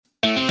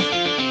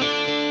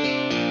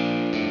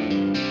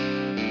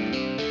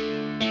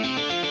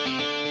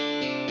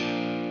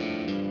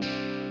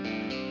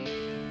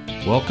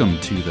Welcome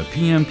to the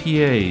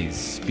PMPA's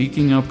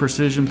Speaking of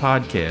Precision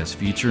podcast,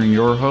 featuring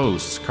your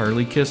hosts,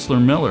 Carly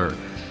Kistler-Miller,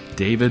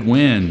 David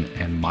Wynn,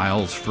 and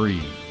Miles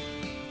Free.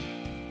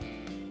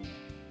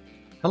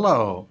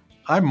 Hello,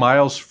 I'm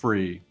Miles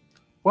Free.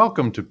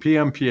 Welcome to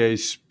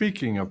PMPA's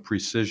Speaking of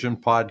Precision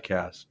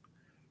podcast.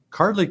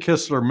 Carly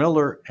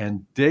Kistler-Miller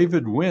and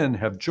David Wynn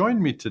have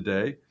joined me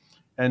today,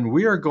 and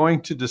we are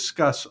going to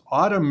discuss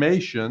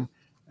automation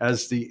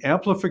as the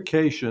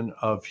amplification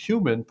of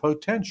human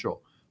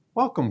potential.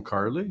 Welcome,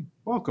 Carly.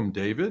 Welcome,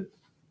 David.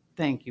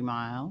 Thank you,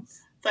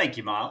 Miles. Thank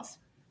you, Miles.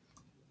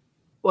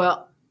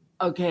 Well,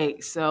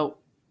 okay, so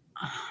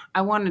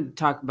I wanted to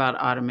talk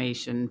about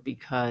automation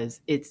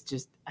because it's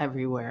just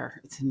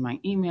everywhere. It's in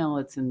my email,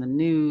 it's in the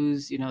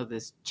news,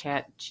 this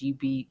chat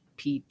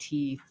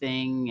GPT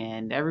thing,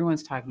 and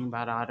everyone's talking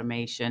about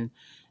automation.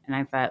 And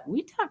I thought,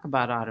 we talk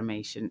about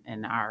automation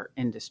in our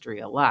industry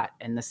a lot.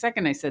 And the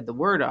second I said the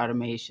word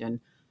automation,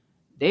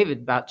 David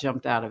about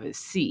jumped out of his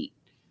seat.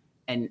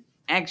 And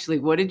actually,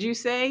 what did you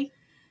say?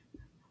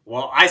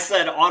 Well, I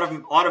said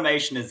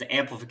automation is the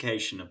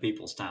amplification of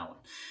people's talent.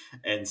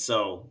 And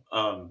so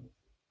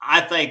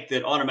I think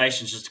that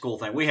automation is just a cool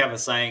thing. We have a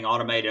saying,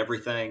 automate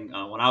everything.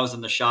 When I was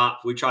in the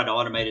shop, we tried to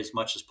automate as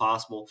much as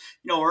possible.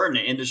 We're in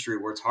an industry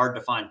where it's hard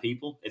to find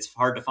people. It's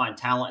hard to find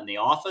talent in the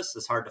office.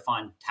 It's hard to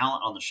find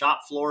talent on the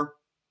shop floor.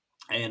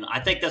 And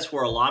I think that's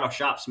where a lot of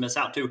shops miss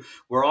out too.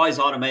 We're always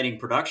automating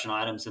production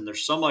items, and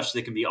there's so much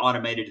that can be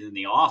automated in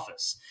the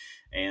office.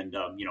 And,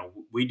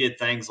 we did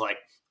things like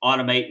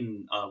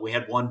automating. We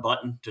had one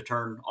button to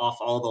turn off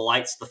all the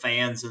lights, the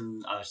fans,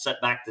 and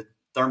set back the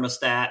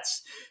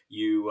thermostats.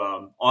 You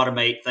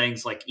automate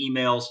things like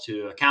emails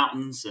to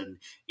accountants and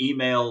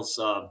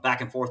emails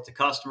back and forth to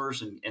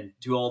customers and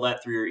do all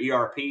that through your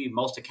ERP.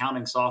 Most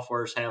accounting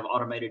softwares have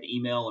automated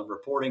email and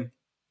reporting.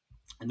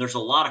 And there's a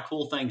lot of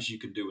cool things you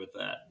can do with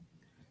that.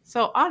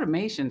 So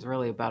automation is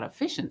really about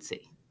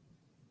efficiency,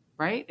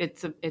 right?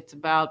 It's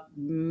about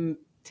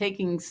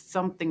taking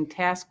something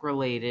task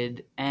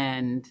related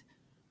and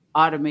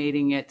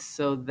automating it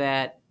so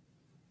that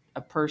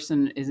a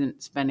person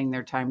isn't spending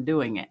their time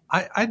doing it.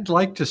 I'd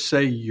like to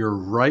say you're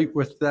right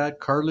with that,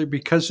 Carly,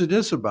 because it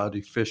is about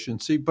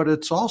efficiency, but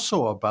it's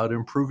also about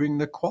improving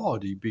the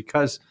quality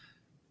because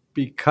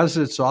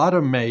it's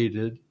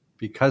automated,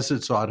 because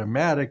it's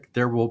automatic,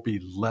 there will be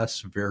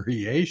less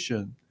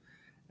variation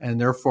and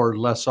therefore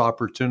less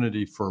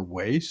opportunity for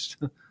waste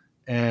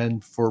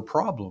and for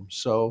problems.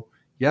 So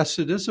yes,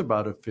 it is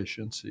about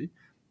efficiency,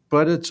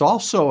 but it's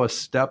also a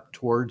step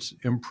towards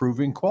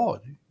improving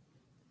quality.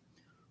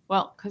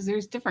 Well, because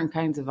there's different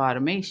kinds of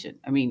automation.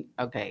 I mean,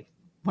 okay,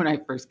 when I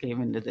first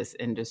came into this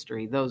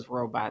industry, those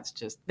robots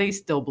they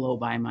still blow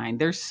my mind.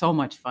 They're so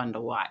much fun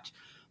to watch,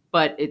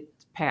 but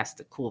it's past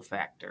the cool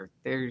factor.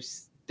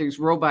 There's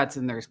robots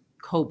and there's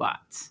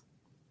cobots,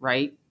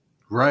 right?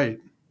 Right.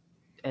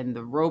 And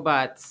the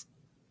robots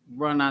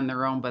run on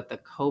their own, but the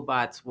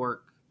cobots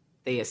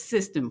they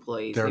assist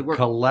employees. They're they work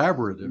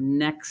collaborative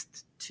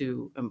next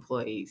to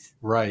employees.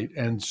 Right.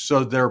 And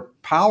so their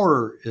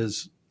power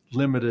is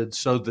limited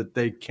so that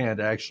they can't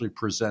actually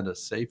present a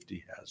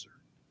safety hazard.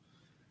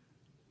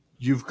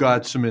 You've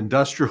got some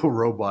industrial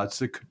robots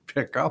that could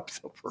pick up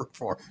the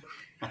performer.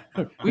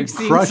 We've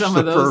seen some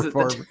of those.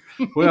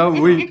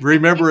 Well, we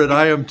remember at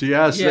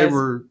IMTS, they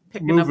were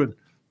moving.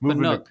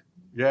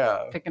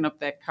 Picking up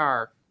that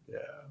car. Yeah.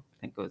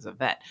 I think it was a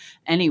vet.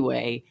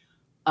 Anyway,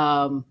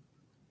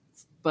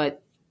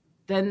 but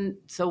then,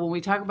 so when we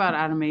talk about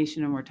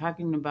automation and we're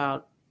talking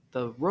about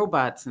the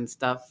robots and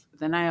stuff,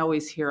 then I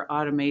always hear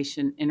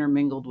automation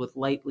intermingled with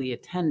lightly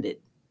attended.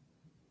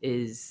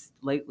 Is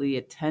lightly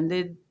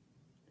attended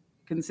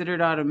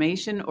considered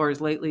automation, or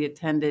is lightly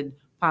attended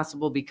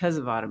possible because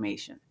of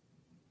automation?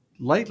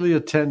 Lightly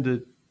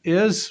attended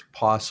is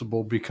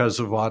possible because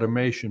of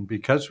automation.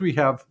 Because we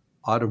have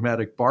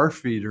automatic bar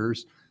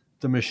feeders,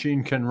 the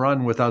machine can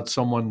run without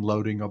someone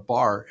loading a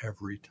bar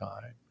every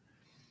time.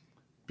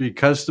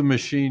 Because the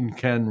machine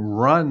can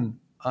run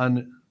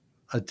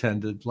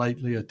unattended,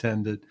 lightly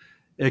attended,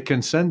 it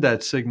can send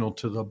that signal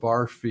to the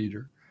bar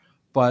feeder.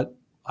 But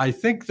I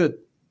think that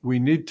we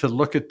need to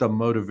look at the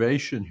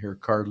motivation here,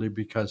 Carly,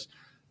 because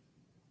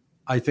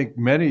I think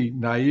many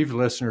naive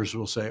listeners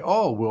will say,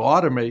 oh, we'll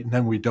automate and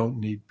then we don't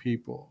need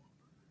people.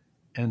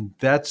 And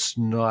that's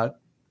not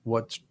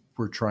what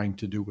we're trying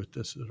to do with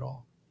this at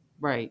all.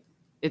 Right.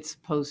 It's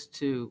supposed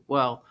to,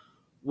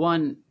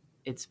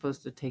 it's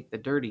supposed to take the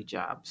dirty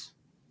jobs,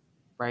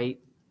 right?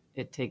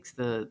 It takes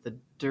the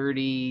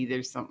dirty,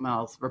 there's something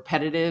else,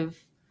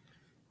 repetitive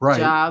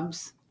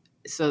jobs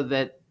so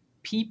that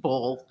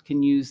people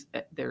can use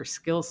their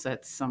skill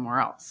sets somewhere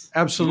else.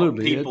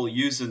 Absolutely. You want people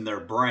using their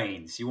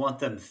brains. You want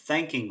them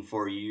thinking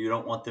for you. You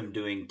don't want them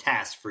doing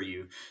tasks for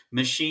you.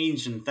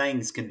 Machines and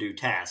things can do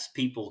tasks.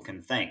 People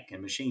can think,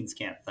 and machines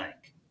can't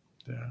think.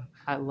 Yeah.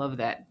 I love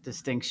that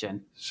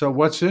distinction. So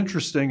what's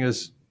interesting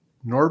is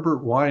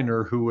Norbert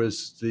Weiner, who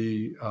is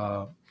the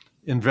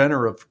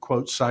inventor of,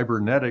 quote,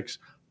 cybernetics,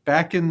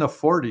 back in the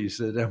 40s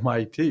at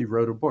MIT,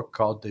 wrote a book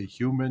called The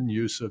Human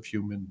Use of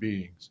Human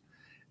Beings.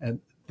 And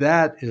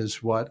that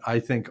is what I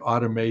think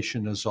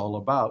automation is all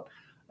about,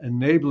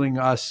 enabling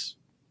us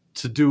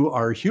to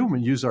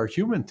use our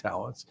human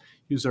talents,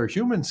 use our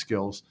human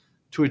skills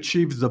to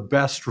achieve the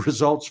best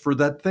results for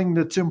that thing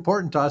that's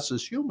important to us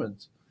as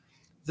humans.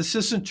 This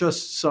isn't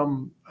just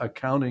some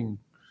accounting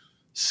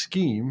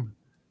scheme.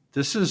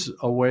 This is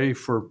a way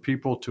for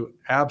people to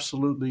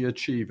absolutely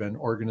achieve, and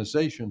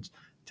organizations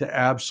to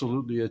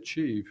absolutely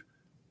achieve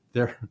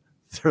their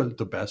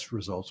the best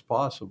results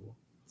possible.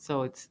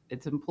 So it's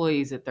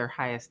employees at their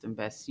highest and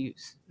best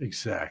use.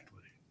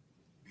 Exactly.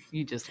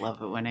 You just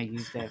love it when I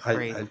use that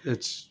phrase.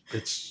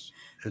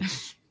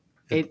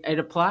 It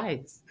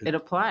applies. It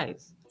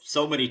applies.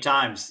 So many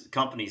times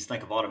companies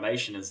think of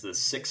automation as this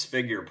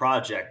 6-figure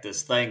project,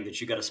 this thing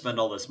that you got to spend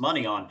all this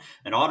money on.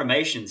 And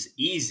automation's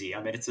easy.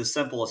 I mean, it's as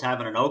simple as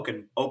having an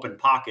open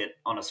pocket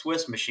on a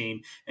Swiss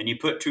machine, and you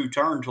put 2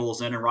 turn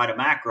tools in and write a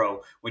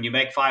macro. When you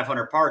make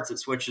 500 parts, it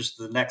switches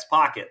to the next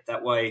pocket.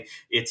 That way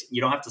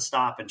you don't have to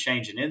stop and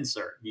change an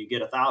insert. You get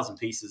 1,000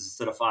 pieces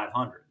instead of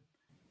 500.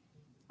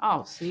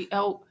 Oh, see.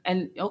 Oh,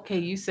 and okay,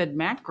 you said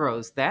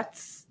macros.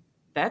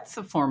 That's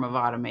a form of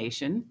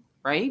automation,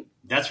 right?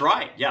 That's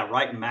right. Yeah,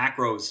 writing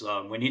macros.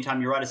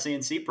 Anytime you write a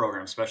CNC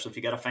program, especially if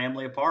you got a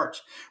family of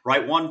parts,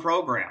 write one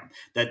program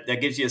that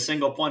gives you a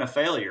single point of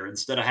failure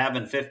instead of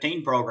having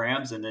 15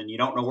 programs, and then you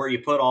don't know where you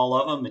put all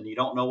of them, and you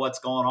don't know what's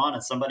going on,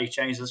 and somebody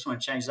changed this one,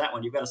 changed that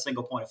one. You've got a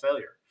single point of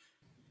failure.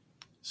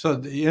 So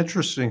the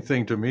interesting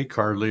thing to me,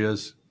 Carly,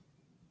 is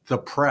the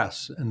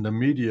press and the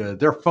media,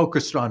 they're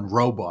focused on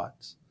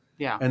robots.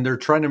 Yeah. And they're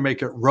trying to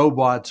make it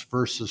robots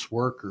versus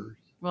workers.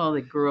 Well,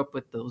 they grew up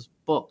with those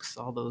books,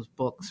 all those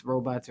books.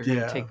 Robots are going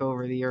to take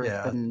over the earth.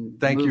 Yeah. And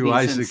thank you,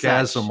 Isaac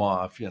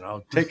Asimov.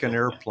 Asimov. Take an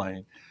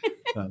airplane.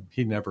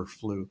 He never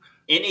flew.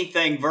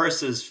 Anything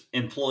versus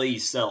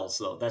employees sells,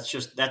 though.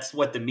 That's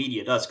what the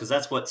media does, because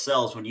that's what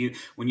sells when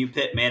you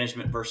pit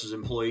management versus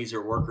employees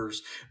or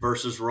workers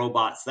versus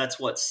robots. That's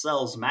what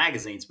sells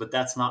magazines, but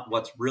that's not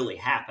what's really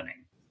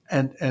happening.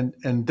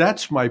 And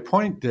that's my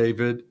point,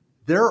 David.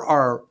 There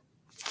are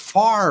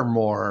far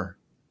more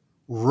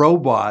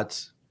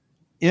robots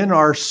in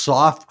our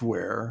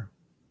software.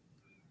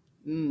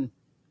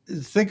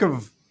 Think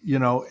of,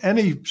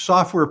 any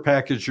software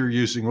package you're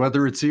using,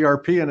 whether it's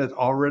ERP and it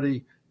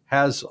already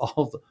has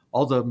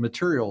all the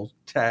material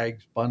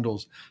tags,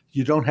 bundles.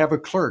 You don't have a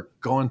clerk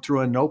going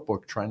through a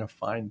notebook trying to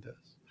find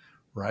this,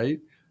 right?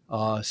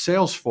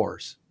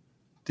 Salesforce,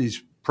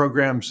 these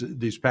programs,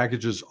 these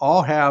packages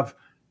all have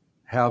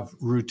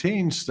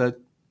routines that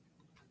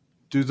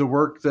do the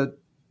work that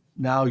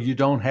now you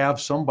don't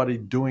have somebody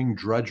doing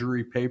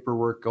drudgery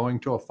paperwork, going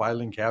to a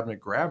filing cabinet,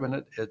 grabbing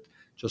it. It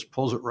just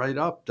pulls it right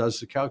up, does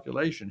the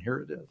calculation. Here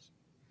it is.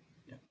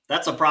 Yeah.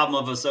 That's a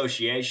problem of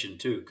association,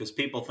 too, because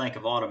people think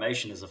of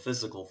automation as a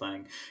physical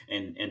thing,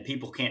 and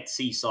people can't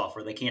see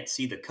software. They can't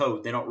see the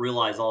code. They don't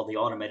realize all the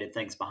automated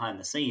things behind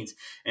the scenes.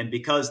 And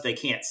because they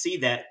can't see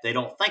that, they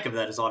don't think of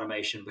that as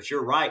automation. But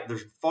you're right.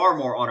 There's far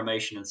more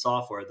automation in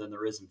software than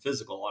there is in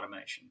physical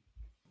automation.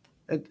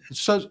 And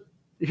so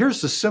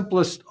here's the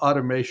simplest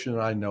automation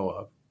I know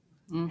of.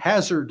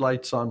 Hazard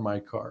lights on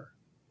my car.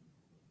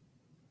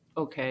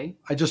 Okay.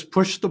 I just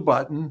push the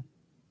button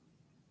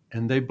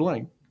and they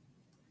blink.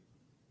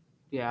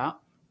 Yeah.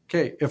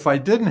 Okay. If I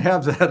didn't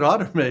have that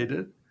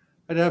automated,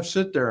 I'd have to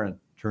sit there and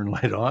turn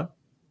light on,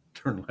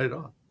 turn light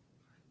on,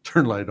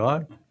 turn light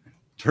on,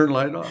 turn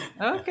light on.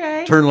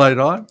 Okay. Turn light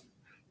on,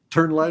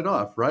 turn light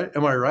off, right?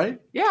 Am I right?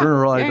 Yeah.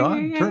 Turn light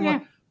on, yeah, turn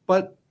light.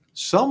 But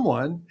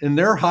someone in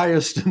their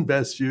highest and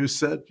best use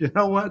said, you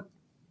know what?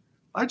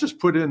 I just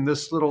put in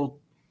this little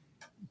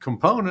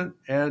component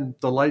and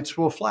the lights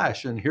will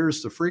flash. And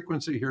here's the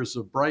frequency, here's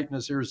the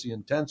brightness, here's the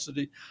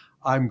intensity.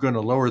 I'm going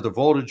to lower the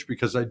voltage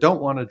because I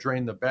don't want to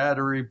drain the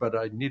battery, but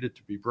I need it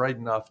to be bright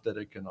enough that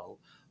it can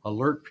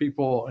alert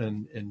people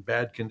in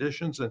bad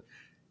conditions.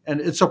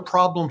 And it's a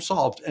problem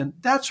solved. And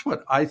that's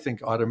what I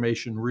think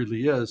automation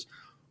really is.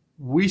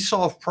 We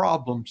solve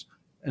problems,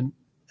 and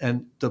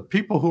the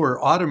people who are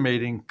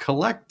automating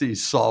collect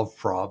these solved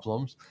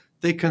problems,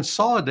 they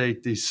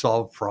consolidate these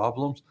solved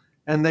problems,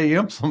 and they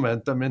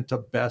implement them into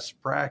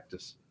best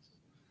practices.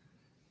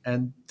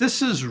 And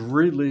this is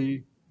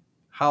really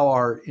how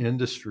our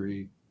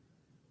industry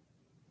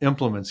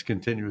implements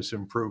continuous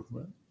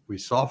improvement. We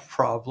solve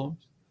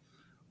problems,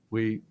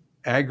 we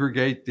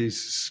aggregate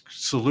these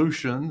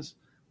solutions,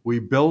 we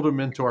build them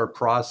into our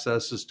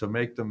processes to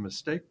make them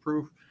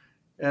mistake-proof,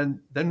 and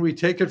then we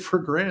take it for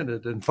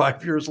granted. And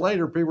 5 years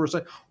later, people are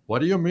saying, what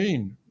do you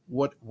mean?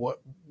 What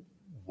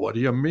do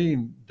you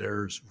mean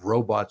there's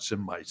robots in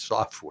my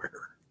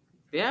software?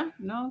 Yeah,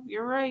 no,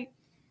 you're right.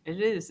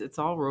 It is. It's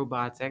all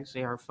robots.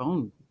 Actually, our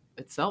phone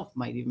itself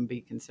might even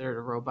be considered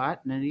a robot,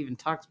 and it even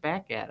talks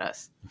back at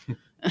us.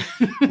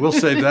 We'll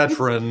save that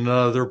for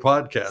another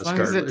podcast. As long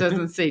as it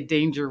doesn't say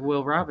Danger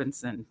Will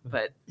Robinson,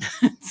 but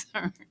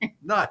sorry.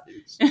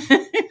 Nice.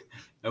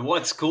 And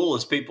what's cool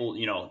is people,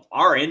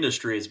 our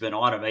industry has been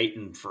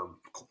automating for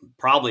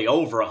probably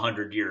over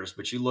 100 years.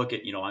 But you look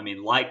at,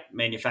 light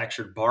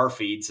manufactured bar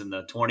feeds in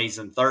the 20s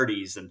and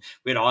 30s, and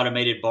we had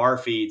automated bar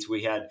feeds.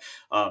 We had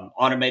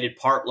automated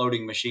part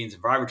loading machines,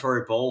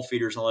 vibratory bowl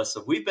feeders, and all that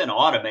stuff. We've been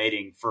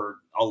automating for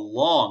a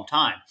long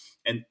time,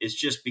 and it's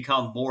just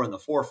become more in the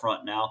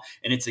forefront now,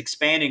 and it's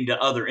expanding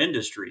to other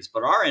industries.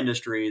 But our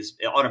industry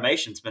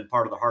automation's been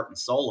part of the heart and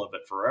soul of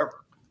it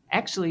forever.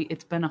 Actually,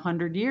 it's been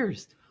 100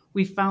 years.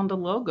 We found a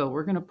logo.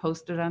 We're going to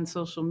post it on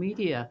social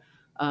media.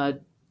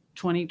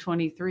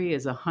 2023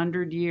 is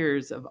 100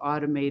 years of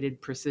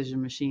automated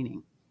precision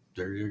machining.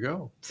 There you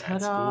go.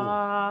 That's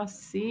Ta-da! cool.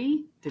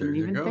 See? Didn't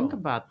even go. think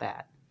about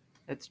that.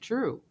 That's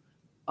true.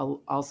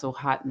 Also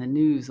hot in the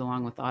news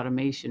along with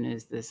automation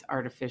is this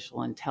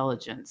artificial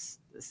intelligence,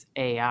 this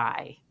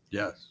AI.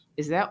 Yes.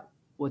 Is that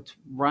what's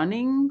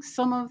running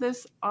some of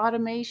this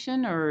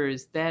automation, or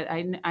is that,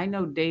 I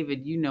know,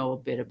 David, you know a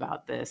bit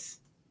about this.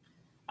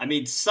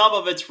 Some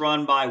of it's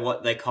run by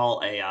what they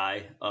call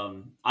AI.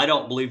 I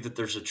don't believe that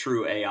there's a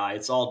true AI.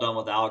 It's all done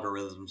with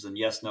algorithms and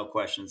yes, no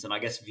questions. And I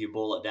guess if you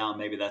boil it down,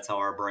 maybe that's how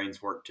our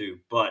brains work too.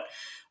 But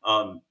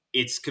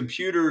it's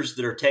computers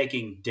that are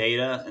taking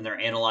data and they're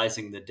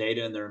analyzing the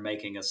data and they're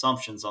making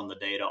assumptions on the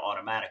data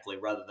automatically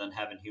rather than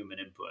having human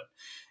input.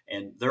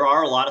 And there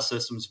are a lot of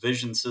systems.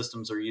 Vision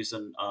systems are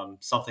using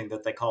something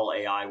that they call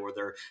AI, where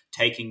they're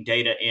taking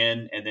data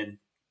in and then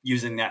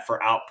using that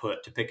for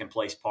output to pick and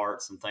place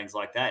parts and things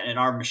like that. And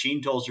our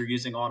machine tools are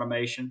using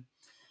automation.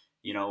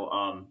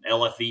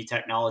 LFV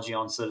technology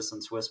on Citizen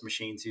Swiss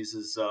machines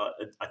uses a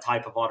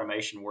type of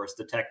automation where it's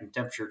detecting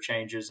temperature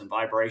changes and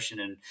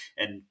vibration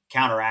and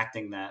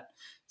counteracting that.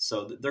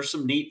 So there's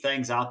some neat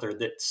things out there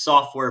that's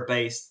software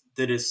based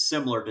that is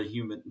similar to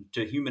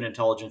human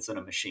intelligence in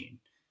a machine.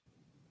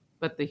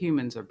 But the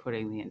humans are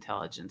putting the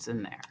intelligence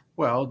in there.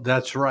 Well,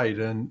 that's right.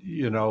 And,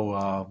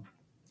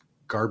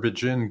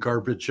 garbage in,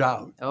 garbage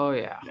out. Oh,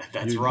 yeah.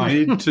 That's you right.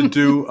 You need to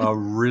do a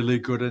really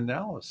good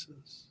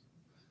analysis.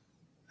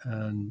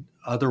 And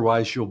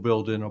otherwise, you'll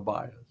build in a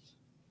bias.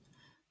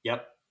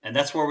 Yep. And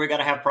that's where we got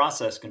to have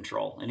process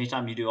control.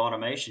 Anytime you do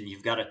automation,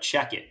 you've got to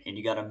check it and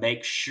you got to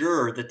make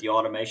sure that the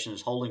automation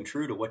is holding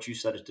true to what you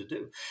set it to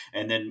do.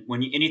 And then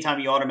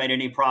anytime you automate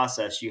any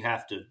process, you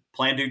have to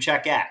plan, do,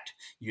 check, act.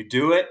 You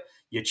do it,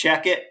 you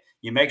check it,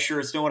 you make sure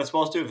it's doing what it's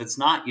supposed to. If it's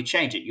not, you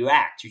change it, you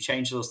act, you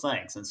change those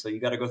things. And so you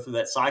got to go through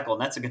that cycle.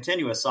 And that's a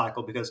continuous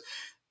cycle, because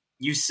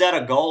you set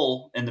a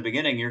goal in the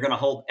beginning, you're going to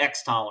hold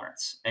X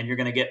tolerance and you're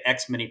going to get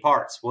X many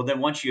parts. Well, then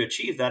once you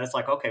achieve that, it's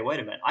like, okay, wait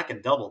a minute, I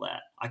can double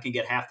that. I can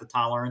get half the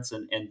tolerance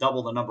and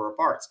double the number of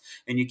parts.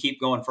 And you keep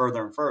going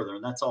further and further.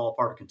 And that's all a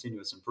part of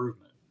continuous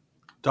improvement.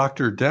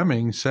 Dr.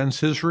 Deming sends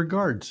his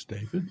regards,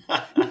 David.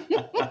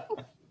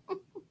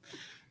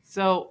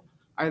 So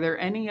are there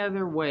any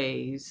other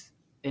ways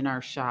in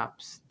our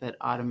shops that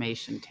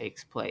automation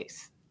takes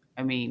place?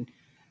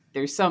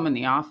 There's some in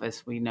the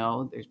office. We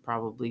know there's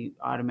probably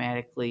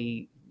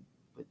automatically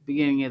at the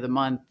beginning of the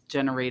month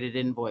generated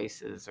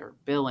invoices or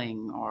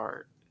billing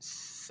or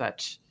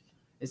such.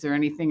 Is there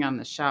anything on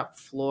the shop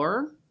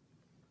floor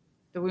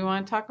that we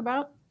want to talk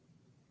about?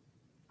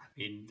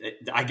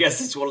 I guess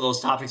it's one of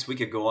those topics we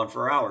could go on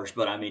for hours,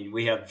 but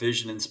we have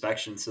vision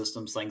inspection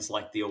systems, things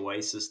like the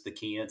Oasis, the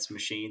Keyence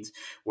machines,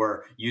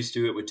 where used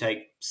to it would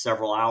take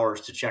several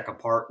hours to check a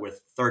part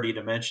with 30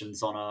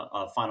 dimensions on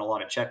a final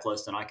audit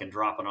checklist, and I can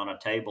drop it on a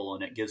table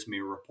and it gives me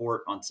a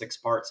report on 6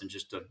 parts in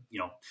just a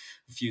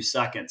few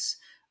seconds.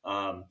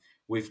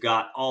 We've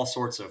got all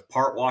sorts of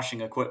part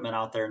washing equipment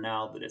out there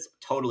now that is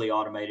totally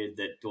automated,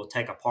 that will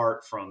take a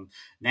part from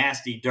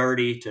nasty,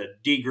 dirty to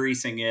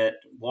degreasing it,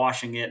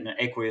 washing it in an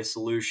aqueous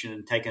solution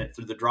and taking it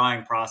through the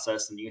drying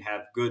process. And you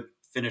have good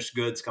finished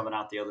goods coming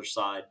out the other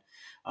side.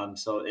 And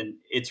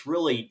it's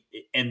really,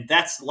 and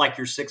that's like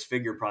your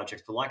 6-figure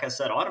projects. But like I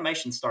said,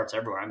 automation starts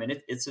everywhere.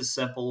 It's as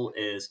simple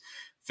as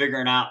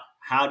figuring out,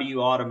 how do you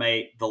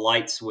automate the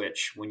light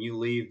switch when you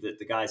leave that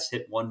the guys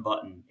hit one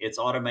button? It's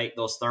automate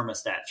those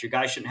thermostats. Your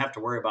guys shouldn't have to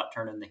worry about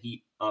turning the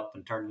heat up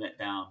and turning it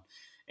down.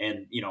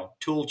 And,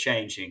 tool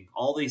changing,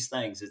 all these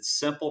things. It's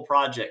simple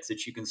projects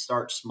that you can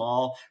start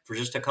small for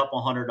just a couple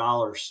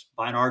 $100,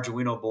 buy an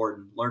Arduino board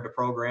and learn to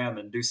program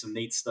and do some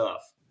neat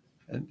stuff.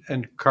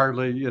 And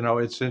Carly,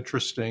 it's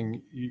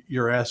interesting.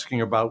 You're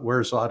asking about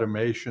where's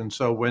automation.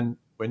 So when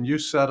you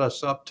set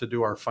us up to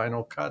do our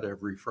final cut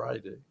every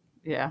Friday.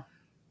 Yeah.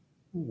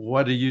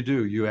 What do?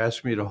 You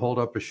ask me to hold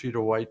up a sheet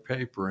of white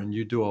paper and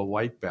you do a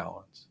white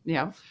balance.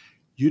 Yeah.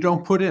 You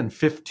don't put in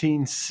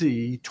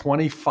 15C,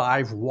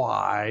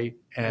 25Y,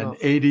 and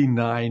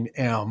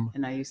 89M.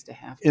 And I used to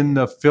have to. In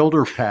the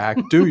filter pack,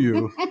 do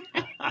you?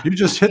 You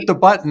just hit the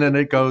button and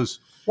it goes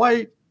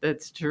white.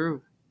 That's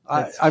true.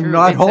 I'm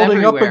not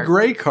holding up a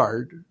gray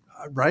card,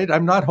 right?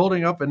 I'm not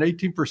holding up an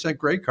 18%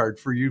 gray card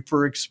for you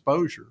for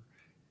exposure.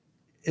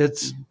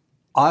 It's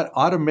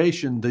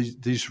automation.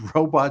 These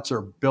robots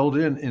are built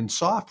in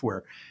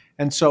software.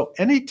 And so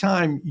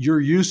anytime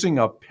you're using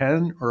a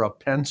pen or a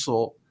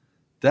pencil,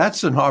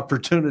 that's an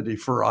opportunity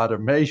for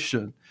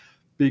automation.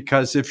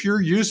 Because if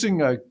you're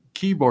using a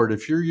keyboard,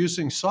 if you're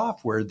using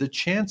software, the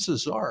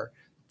chances are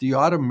The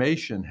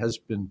automation has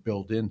been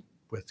built in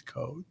with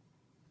code.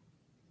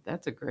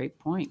 That's a great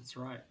point. That's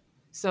right.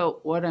 So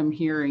what I'm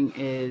hearing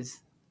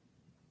is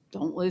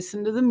don't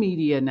listen to the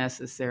media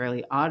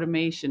necessarily.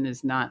 Automation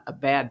is not a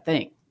bad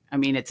thing. I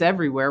mean, it's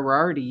everywhere. We're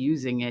already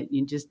using it.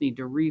 You just need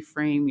to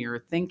reframe your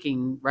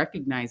thinking,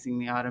 recognizing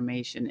the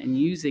automation and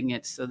using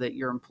it so that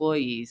your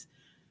employees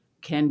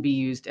can be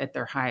used at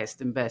their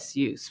highest and best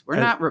use. We're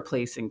not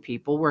replacing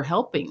people. We're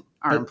helping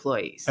our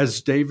employees.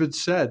 As David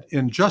said,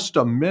 in just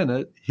a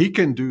minute, he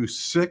can do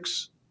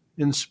 6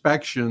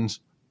 inspections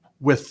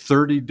with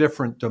 30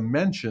 different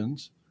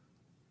dimensions.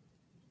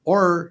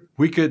 Or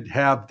we could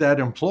have that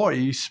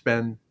employee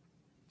spend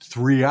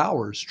 3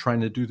 hours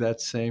trying to do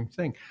that same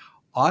thing.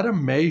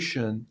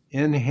 Automation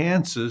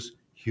enhances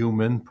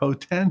human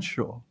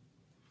potential.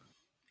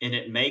 And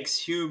it makes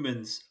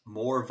humans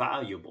more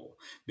valuable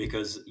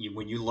because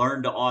when you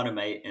learn to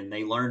automate and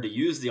they learn to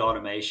use the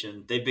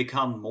automation, they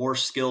become more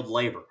skilled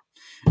labor.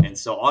 And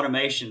so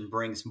automation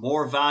brings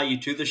more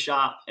value to the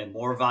shop and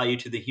more value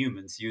to the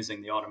humans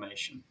using the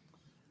automation.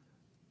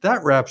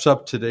 That wraps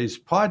up today's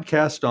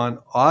podcast on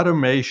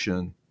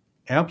automation,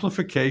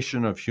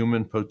 amplification of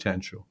human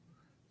potential.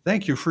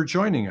 Thank you for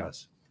joining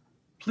us.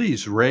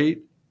 Please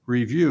rate,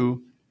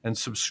 review, and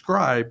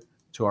subscribe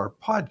to our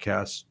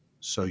podcast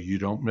so you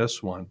don't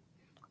miss one.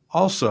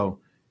 Also,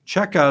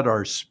 check out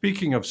our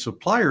Speaking of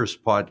Suppliers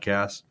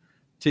podcast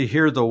to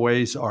hear the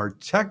ways our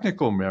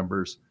technical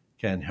members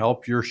can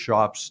help your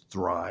shops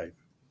thrive.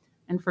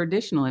 And for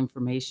additional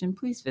information,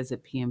 please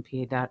visit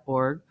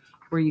pmpa.org,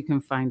 where you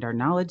can find our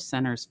knowledge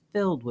centers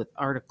filled with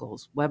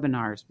articles,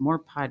 webinars, more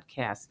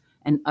podcasts,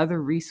 and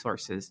other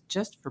resources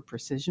just for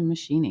precision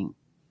machining.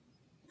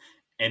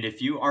 And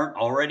if you aren't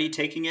already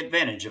taking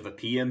advantage of a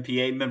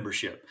PMPA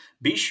membership,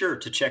 be sure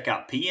to check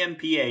out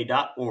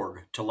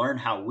pmpa.org to learn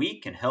how we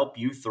can help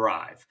you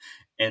thrive.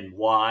 And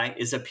why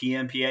is a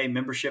PMPA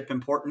membership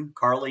important,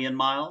 Carly and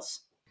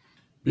Miles?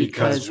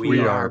 Because we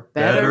are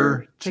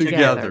better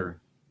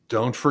together.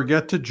 Don't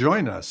forget to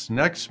join us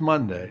next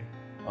Monday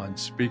on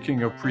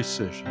Speaking of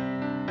Precision.